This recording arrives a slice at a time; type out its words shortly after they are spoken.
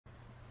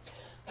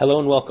Hello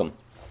and welcome.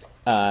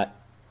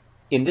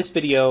 In this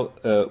video,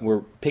 we're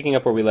picking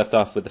up where we left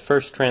off with the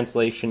first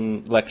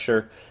translation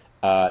lecture.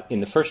 In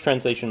the first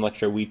translation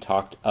lecture, we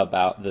talked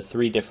about the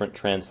three different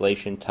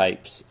translation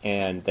types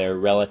and their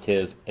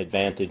relative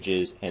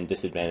advantages and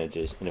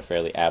disadvantages in a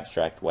fairly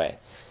abstract way.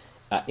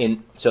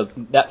 So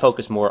that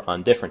focused more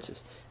on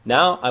differences.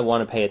 Now I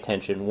want to pay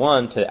attention,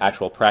 one, to the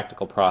actual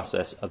practical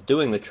process of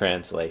doing the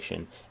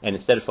translation, and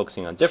instead of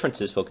focusing on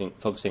differences,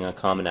 focusing on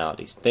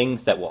commonalities,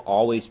 things that will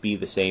always be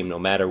the same no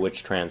matter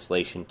which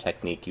translation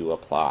technique you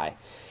apply.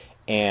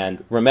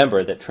 And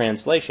remember that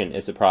translation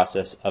is the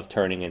process of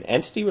turning an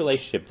entity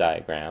relationship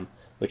diagram,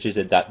 which is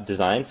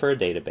designed for a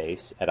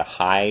database at a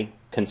high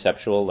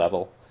conceptual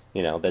level,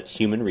 that's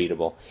human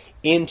readable,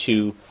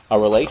 into a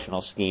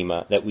relational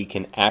schema that we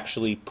can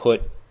actually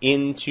put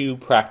into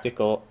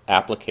practical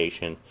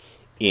application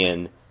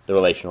in the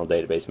relational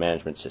database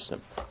management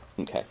system.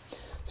 Okay,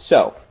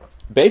 so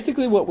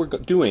basically what we're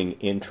doing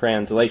in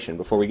translation,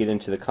 before we get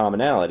into the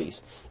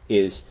commonalities,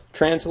 is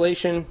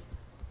translation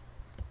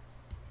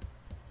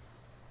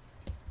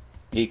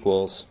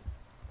equals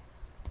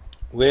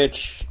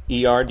which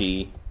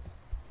ERD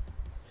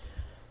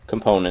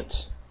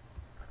components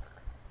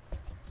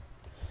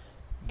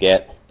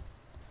get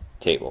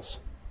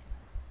tables.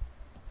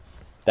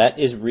 That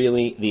is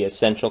really the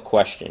essential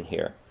question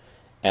here.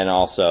 And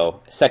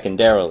also,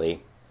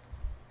 secondarily,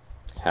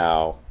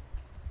 how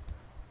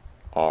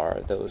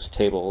are those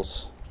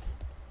tables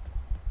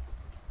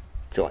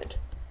joined?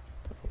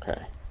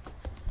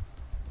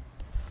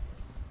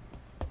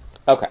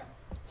 Okay,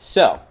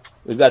 so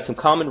we've got some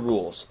common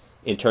rules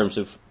in terms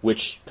of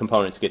which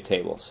components get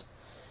tables.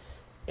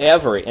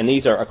 And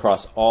these are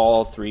across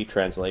all three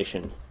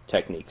translation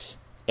techniques.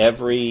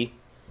 Every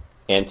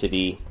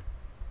entity,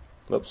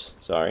 let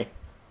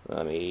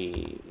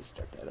me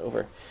start that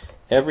over.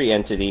 Every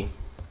entity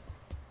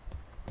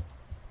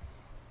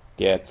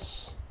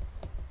gets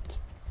its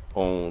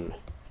own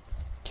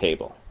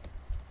table.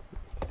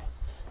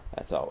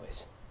 That's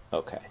always.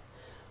 Okay.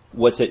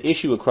 What's at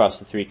issue across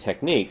the three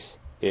techniques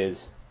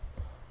is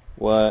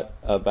what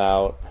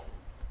about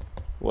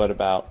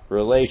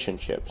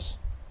relationships?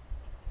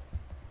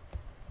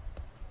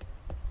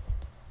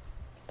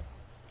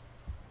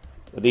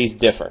 These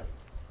differ.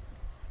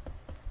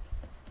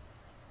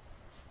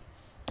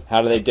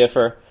 How do they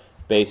differ?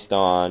 Based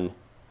on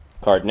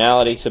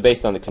cardinality, so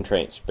based on the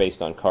constraints,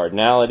 based on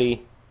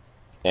cardinality,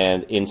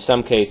 and in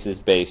some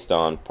cases based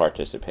on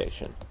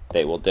participation.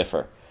 They will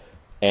differ.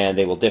 And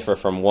they will differ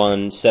from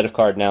one set of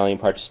cardinality and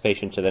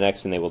participation to the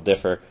next, and they will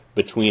differ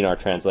between our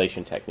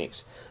translation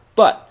techniques.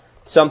 But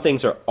some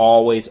things are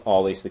always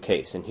the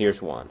case, and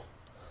here's one.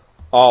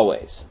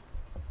 Always.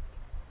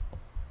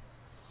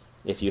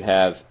 If you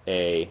have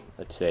a,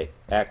 let's say,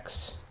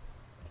 X,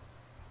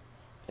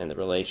 and the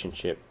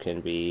relationship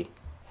can be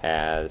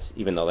has,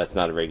 even though that's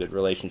not a very good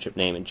relationship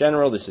name in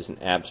general, this is an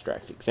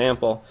abstract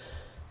example,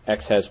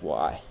 X has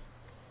Y.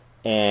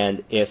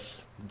 And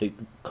if the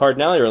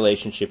cardinality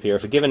relationship here,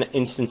 if a given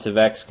instance of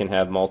X can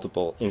have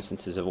multiple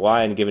instances of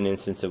Y, and a given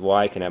instance of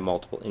Y can have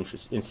multiple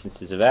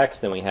instances of X,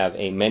 then we have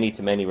a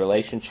many-to-many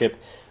relationship.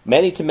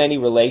 Many-to-many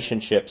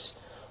relationships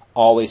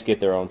always get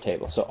their own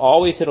table. So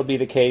always it'll be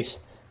the case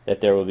that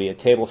there will be a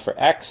table for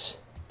X,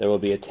 there will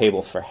be a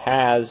table for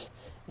has,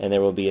 and there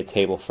will be a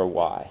table for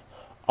Y.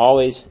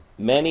 Always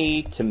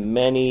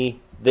many-to-many,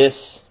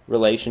 this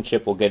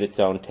relationship will get its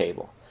own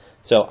table.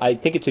 So I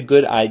think it's a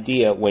good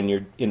idea when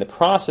you're in the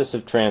process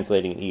of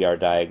translating an ER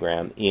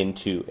diagram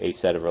into a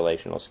set of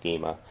relational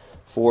schema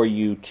for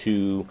you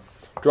to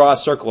draw a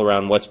circle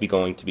around what's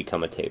going to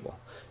become a table.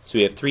 So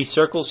we have three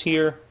circles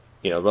here.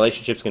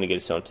 Relationship's going to get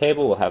its own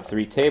table. We'll have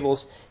three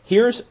tables.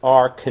 Here's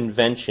our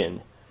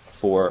convention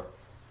for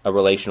a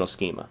relational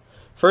schema.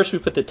 First, we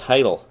put the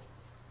title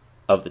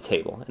of the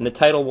table, and the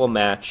title will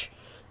match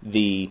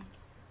the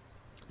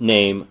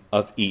name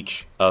of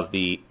each of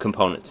the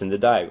components in the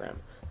diagram.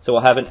 So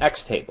we'll have an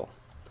X table.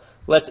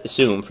 Let's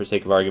assume, for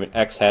sake of argument,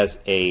 X has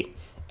a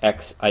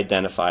X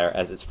identifier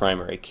as its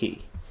primary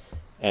key.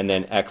 And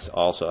then X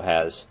also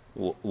has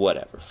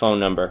whatever, phone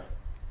number,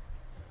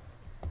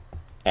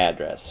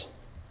 address,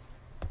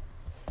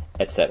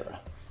 etc.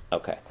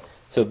 Okay,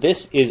 so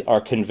this is our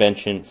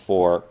convention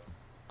for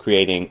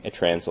creating a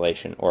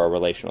translation or a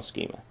relational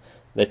schema.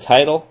 The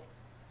title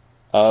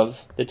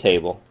of the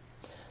table,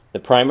 the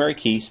primary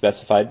key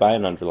specified by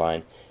an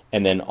underline,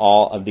 and then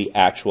all of the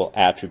actual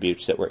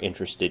attributes that we're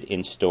interested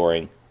in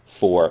storing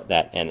for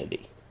that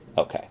entity.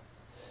 Okay,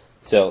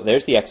 so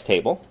there's the X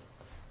table.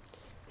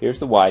 Here's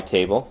the Y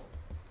table.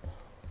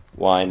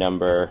 Y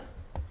number,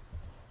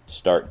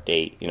 start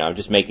date. I'm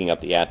just making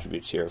up the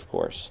attributes here, of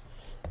course,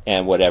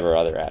 and whatever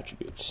other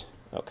attributes.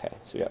 Okay,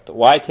 so we have the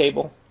Y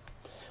table.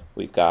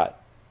 We've got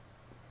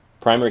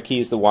primary key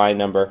is the Y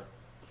number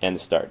and the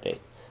start date.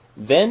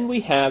 Then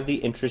we have the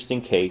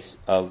interesting case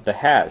of the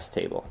has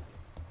table.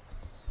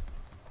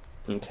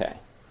 Okay,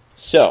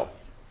 so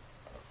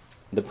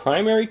the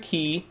primary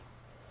key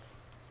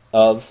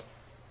of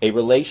a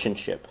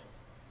relationship,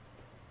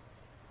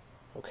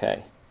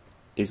 okay,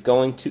 is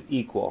going to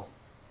equal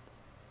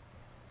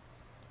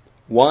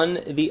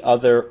one, the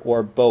other,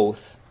 or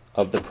both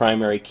of the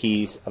primary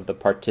keys of the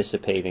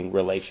participating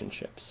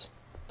relationships,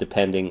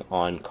 depending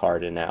on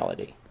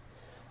cardinality.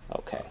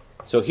 Okay,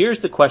 so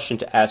here's the question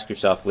to ask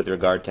yourself with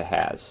regard to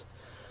has.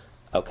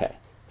 Okay,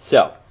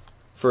 so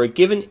for a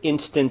given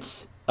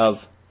instance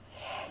of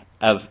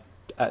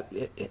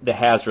the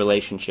has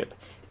relationship,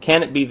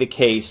 can it be the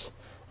case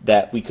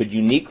that we could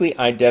uniquely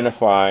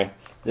identify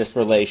this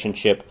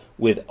relationship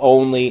with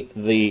only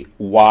the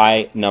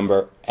y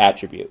number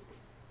attribute?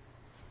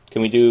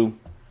 Can we do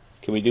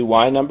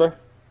y number?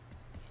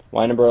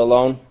 Y number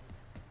alone?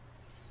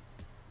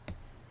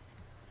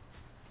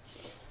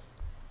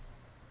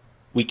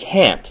 We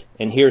can't,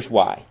 and here's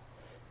why.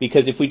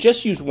 Because if we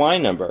just use y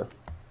number,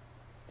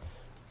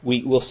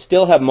 we will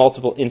still have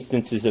multiple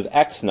instances of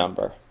x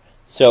number.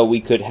 So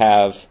we could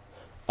have,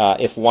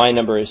 if y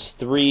number is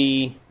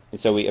 3,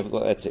 so we have,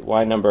 let's say,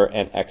 y number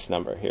and x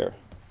number here.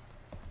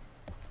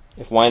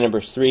 If y number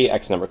is 3,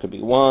 x number could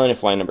be 1.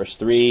 If y number is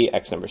 3,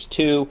 x number is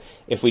 2.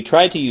 If we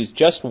try to use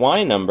just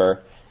y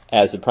number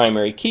as the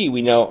primary key,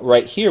 we know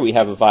right here we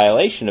have a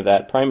violation of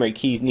that. Primary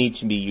keys need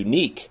to be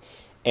unique.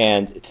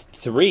 And if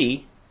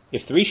 3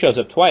 shows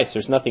up twice,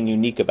 there's nothing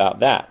unique about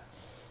that.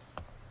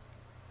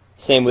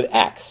 Same with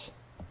x.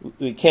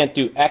 We can't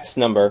do x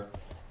number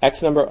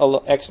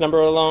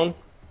alone.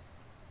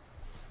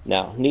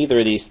 No, neither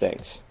of these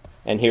things.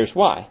 And here's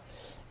why.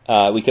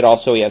 We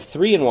have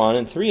 3 and 1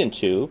 and 3 and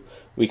 2.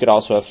 We could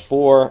also have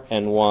 4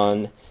 and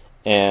 1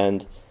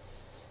 and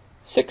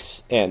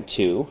 6 and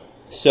 2.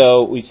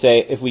 So we say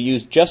if we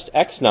use just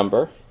x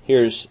number,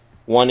 here's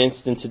one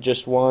instance of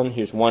just 1,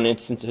 here's one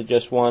instance of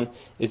just 1.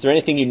 Is there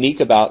anything unique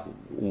about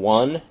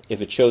 1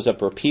 if it shows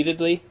up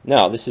repeatedly?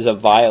 No, this is a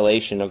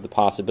violation of the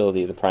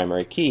possibility of the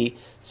primary key.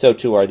 So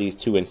too are these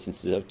two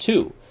instances of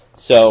 2.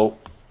 So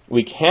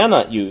we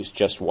cannot use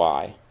just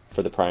y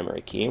for the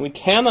primary key, and we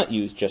cannot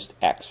use just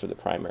x for the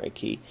primary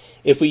key.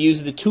 If we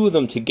use the two of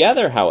them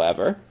together,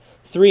 however,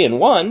 3 and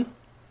 1,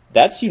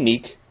 that's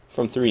unique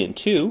from 3 and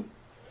 2,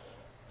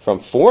 from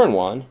 4 and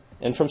 1,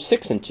 and from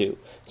 6 and 2.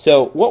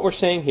 So what we're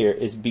saying here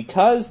is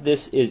because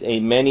this is a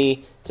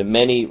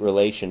many-to-many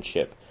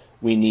relationship,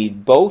 we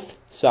need both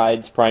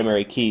sides'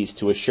 primary keys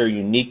to assure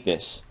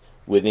uniqueness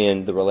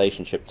within the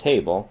relationship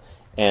table,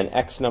 and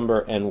x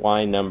number and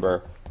y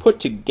number put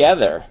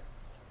together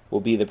will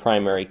be the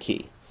primary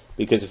key.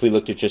 Because if we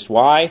looked at just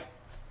y,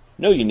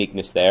 no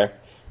uniqueness there.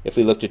 If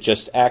we looked at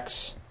just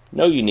x,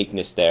 no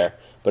uniqueness there.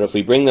 But if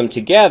we bring them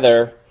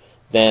together,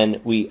 then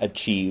we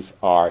achieve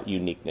our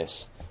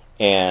uniqueness.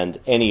 And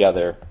any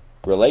other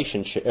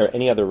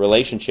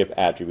relationship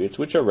attributes,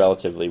 which are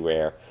relatively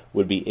rare,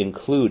 would be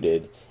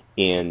included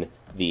in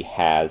the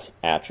has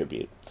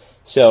attribute.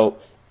 So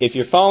if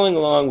you're following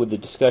along with the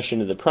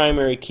discussion of the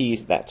primary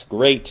keys, that's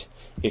great.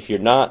 If you're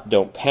not,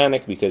 don't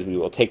panic, because we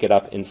will take it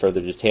up in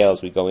further detail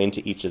as we go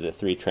into each of the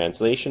 3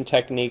 translation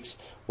techniques.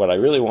 What I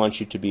really want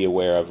you to be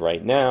aware of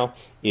right now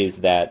is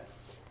that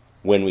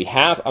when we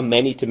have a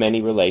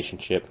many-to-many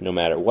relationship, no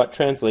matter what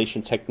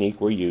translation technique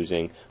we're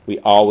using, we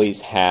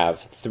always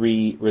have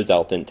 3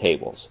 resultant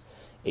tables.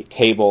 A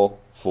table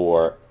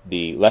for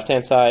the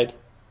left-hand side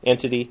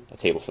entity, a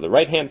table for the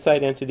right-hand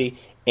side entity,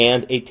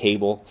 and a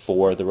table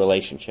for the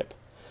relationship.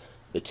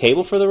 The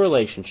table for the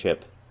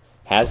relationship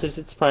has as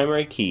its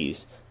primary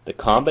keys the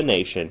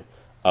combination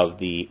of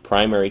the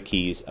primary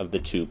keys of the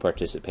 2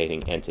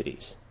 participating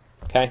entities.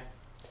 Okay?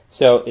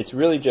 So it's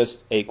really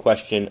just a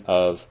question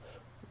of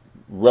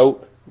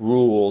rote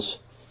rules,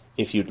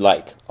 if you'd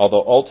like,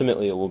 although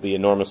ultimately it will be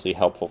enormously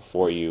helpful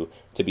for you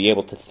to be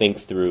able to think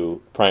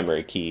through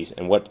primary keys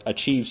and what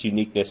achieves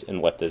uniqueness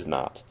and what does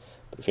not.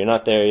 But if you're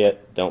not there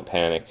yet, don't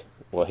panic.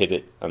 We'll hit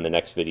it on the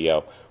next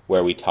video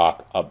where we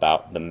talk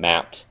about the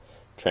mapped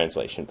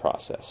translation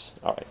process.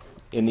 All right.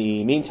 In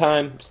the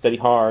meantime, study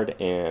hard,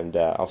 and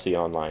I'll see you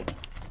online.